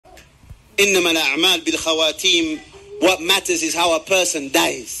إِنَّمَا الْأَعْمَالُ بِالْخَوَاتِيمِ. What matters is how a person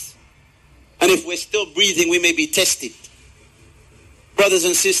dies. And if we're still breathing, we may be tested. Brothers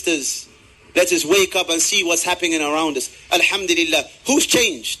and sisters, let us wake up and see what's happening around us. Alhamdulillah. Who's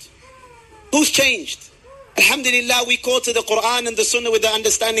changed? Who's changed? Alhamdulillah, we call to the Quran and the Sunnah with the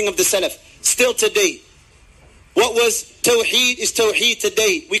understanding of the Salaf. Still today. What was Tawheed is Tawheed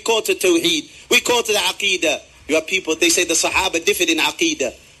today. We call to Tawheed. We call to the Aqidah. You have people, they say the Sahabah differed in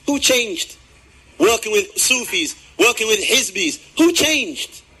Aqidah. Who changed? Working with Sufis, working with Hizbis. Who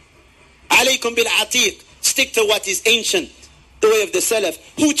changed? Alaykum bil atiq. Stick to what is ancient, the way of the Salaf.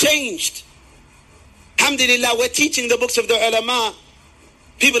 Who changed? Alhamdulillah, we're teaching the books of the ulama.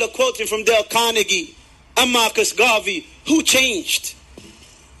 People are quoting from Dale Carnegie and Marcus Garvey. Who changed?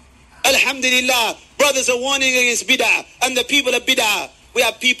 Alhamdulillah, brothers are warning against bid'ah and the people of bid'ah. We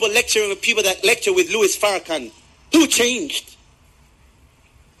have people lecturing with people that lecture with Louis Farrakhan. Who changed?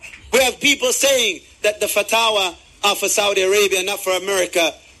 We have people saying that the fatwa are for Saudi Arabia, not for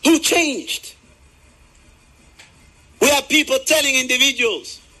America. Who changed? We have people telling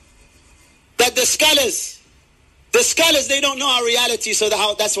individuals that the scholars, they don't know our reality, so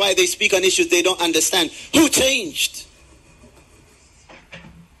that's why they speak on issues they don't understand. Who changed?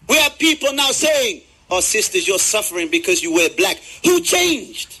 We have people now saying, oh sisters, you're suffering because you wear black. Who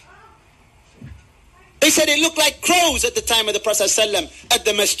changed? They said they looked like crows at the time of the Prophet ﷺ at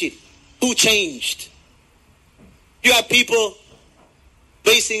the masjid. Who changed? You have people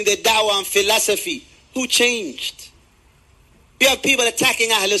basing their da'wah on philosophy. Who changed? You have people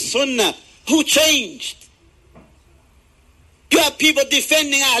attacking Ahl Sunnah. Who changed? You have people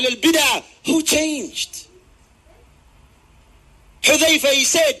defending Ahlul Bid'ah. Who changed? Hudhayfa, he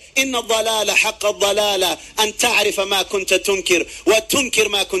said, إِنَّ الضَّلَالَ حَقَّ الضَّلَالَ أَن تَعْرِفَ مَا كُنْتَ تُنْكِرُ وَتُنْكِرْ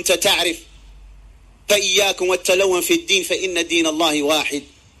مَا كُنْتَ تَعْرِفُ فَإِيَّاكُمْ وَالتَّلَوَّنْ فِي الدِّينِ فَإِنَّ دِينَ اللَّهِ وَاحِدٌ.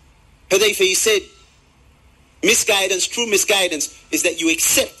 Hudhayfa, he said, misguidance, true misguidance, is that you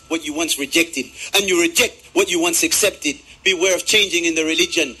accept what you once rejected and you reject what you once accepted. Beware of changing in the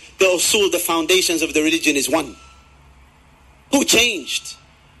religion. The usul, the foundations of the religion is one. Who changed?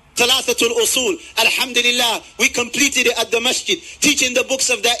 Thalathatul usul. Alhamdulillah, we completed it at the masjid, teaching the books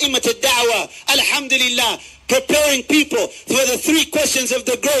of the Imam al-Da'wah. Alhamdulillah, preparing people for the 3 questions of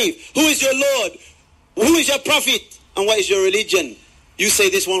the grave. Who is your Lord? Who is your Prophet? And what is your religion? You say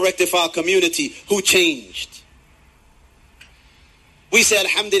this won't rectify our community. Who changed? We say,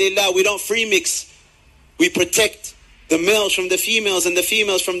 Alhamdulillah, we don't free mix. We protect the males from the females and the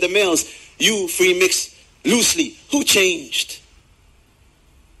females from the males. You free mix loosely. Who changed?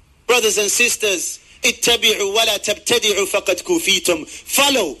 Brothers and sisters, ittabi'u wa la tabtadi'u faqad kufitum.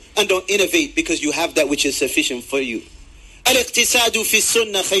 Follow and don't innovate, because you have that which is sufficient for you. Al-iqtisadu fi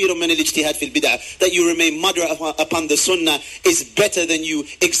sunnah khayrun min al-ijtihad fil bid'ah. That you remain moderate upon the sunnah is better than you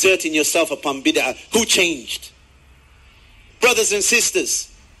exerting yourself upon bid'ah. Who changed? Brothers and sisters,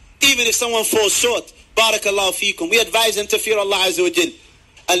 even if someone falls short, barakallahu feekum, we advise them to fear Allah Azza wa Jal.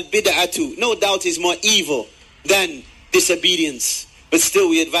 Al-bid'atu, no doubt, is more evil than disobedience. But still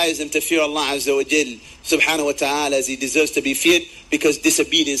we advise them to fear Allah Azza wa Jal, subhanahu wa ta'ala, as He deserves to be feared, because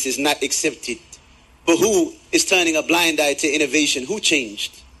disobedience is not accepted. But who is turning a blind eye to innovation? Who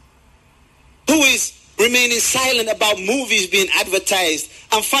changed? Who is remaining silent about movies being advertised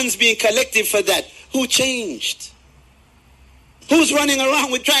and funds being collected for that? Who changed? Who's running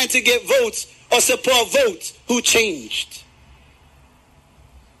around with trying to get votes or support votes? Who changed?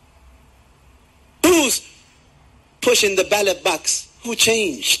 Who's pushing the ballot box? Who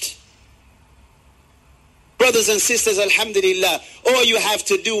changed? Brothers and sisters, alhamdulillah, all you have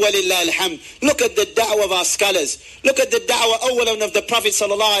to do, walillah alhamd, look at the da'wah of our scholars. Look at the da'wah awalan of the Prophet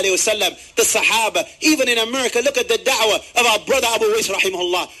sallallahu alayhi wasallam, the Sahabah. Even in America, look at the da'wah of our brother Abu Uwais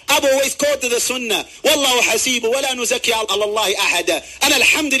rahimahullah. Abu Uwais called to the sunnah. Wallahu hasibu wa la nuzaki ala Allahi ahada. And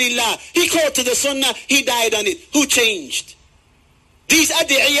alhamdulillah, he called to the sunnah, he died on it. Who changed? These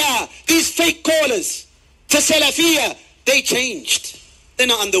ad'iyah, these fake callers to salafiyah, they changed. They're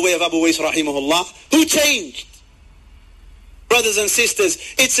not on the way of Abu Uwais rahimahullah. Who changed? Brothers and sisters,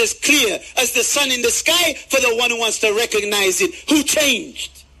 it's as clear as the sun in the sky for the one who wants to recognize it. Who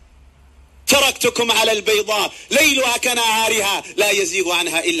changed? تَرَكْتُكُمْ عَلَى الْبَيْضَاءِ لَيْلُهَا كَنَهَارِهَا لَا يَزِيغُ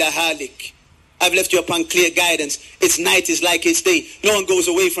عَنْهَا إِلَّا هَالِكٌ. I've left you upon clear guidance. Its night is like its day. No one goes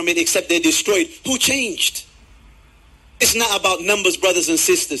away from it except they're destroyed. Who changed? It's not about numbers, brothers and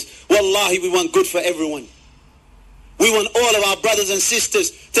sisters. Wallahi, we want good for everyone. We want all of our brothers and sisters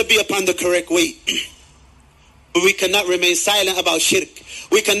to be upon the correct way. But we cannot remain silent about shirk.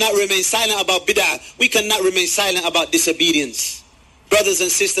 We cannot remain silent about bid'ah. We cannot remain silent about disobedience. Brothers and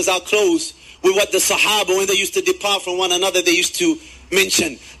sisters, I'll close with what the Sahabah, when they used to depart from one another, they used to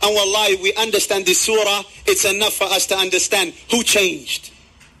mentioned. And wallahi, we understand this surah, it's enough for us to understand who changed.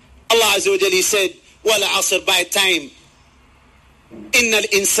 Allah Azza wa Jalla, He said, wal asr, by time, innal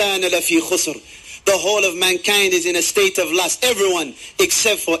insana lafi khusr. The whole of mankind is in a state of loss. Everyone,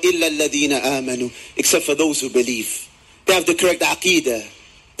 except for illa alladhina amanu, except for those who believe. They have the correct aqeedah.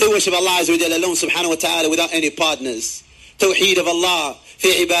 They worship Allah Azza wa Jalla alone, subhanahu wa ta'ala, without any partners. Tawheed of Allah,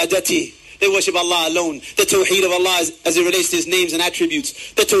 fi ibadati. They worship Allah alone. The tawheed of Allah as it relates to His names and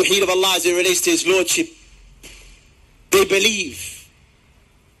attributes. The tawheed of Allah as it relates to His lordship. They believe.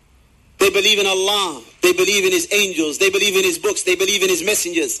 They believe in Allah. They believe in His angels. They believe in His books. They believe in His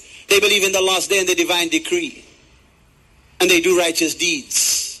messengers. They believe in the last day and the divine decree. And they do righteous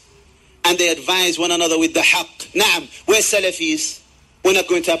deeds. And they advise one another with the haqq. Naam, we're Salafis. We're not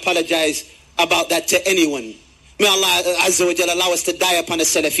going to apologize about that to anyone. May Allah Azza wa Jalla allow us to die upon a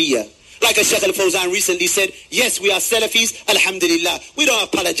Salafiyah. Like a Shaykh al-Fawzan recently said, yes, we are Salafis, alhamdulillah. We don't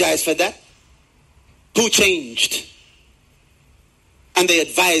apologize for that. Who changed? And they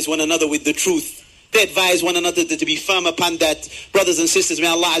advise one another with the truth. They advise one another to be firm upon that. Brothers and sisters, may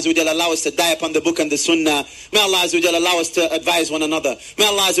Allah Azza wa Jalla allow us to die upon the book and the sunnah. May Allah Azza wa Jalla allow us to advise one another. May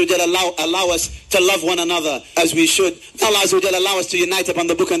Allah Azza wa Jalla allow us to love one another as we should. May Allah Azza wa Jalla allow us to unite upon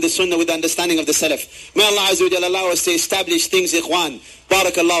the book and the sunnah with the understanding of the salaf. May Allah Azza wa Jalla allow us to establish things, ikhwan.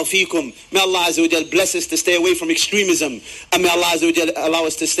 Barakallahu feekum. May Allah Azza wa Jalla bless us to stay away from extremism. And may Allah Azza wa Jalla allow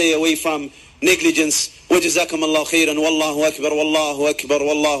us to stay away from negligence. وجزاكم الله خيرا والله أكبر والله أكبر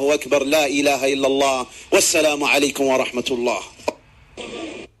والله أكبر لا إله إلا الله والسلام عليكم ورحمة الله.